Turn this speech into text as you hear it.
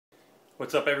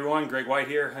What's up everyone, Greg White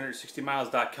here,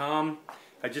 160miles.com.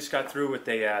 I just got through with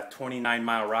a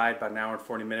 29-mile ride, about an hour and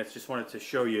 40 minutes. Just wanted to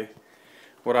show you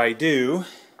what I do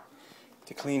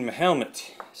to clean my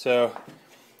helmet. So,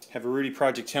 I have a Rudy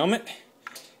Project helmet,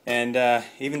 and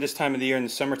even this time of the year in the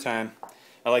summertime,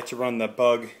 I like to run the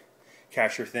bug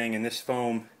catcher thing, and this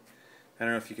foam, I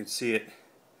don't know if you can see it,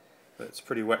 but it's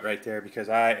pretty wet right there because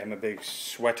I am a big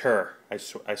sweater. I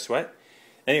sweat.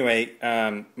 Anyway,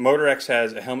 Motorex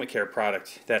has a helmet care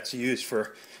product that's used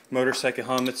for motorcycle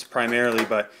helmets primarily,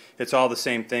 but it's all the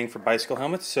same thing for bicycle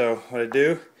helmets. So what I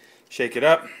do, shake it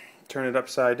up, turn it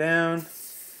upside down,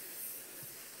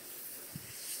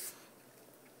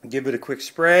 give it a quick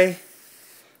spray,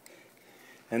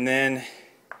 and then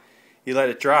you let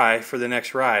it dry for the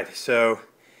next ride. So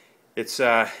it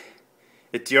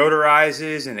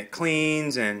deodorizes and it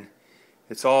cleans, and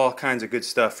it's all kinds of good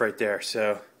stuff right there.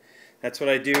 So that's what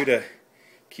I do to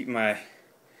keep my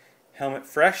helmet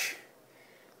fresh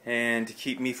and to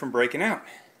keep me from breaking out.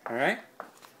 Alright?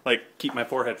 Like, keep my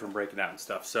forehead from breaking out and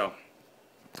stuff. So,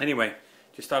 anyway,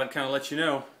 just thought I'd kind of let you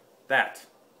know that.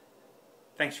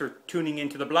 Thanks for tuning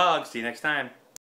into the blog. See you next time.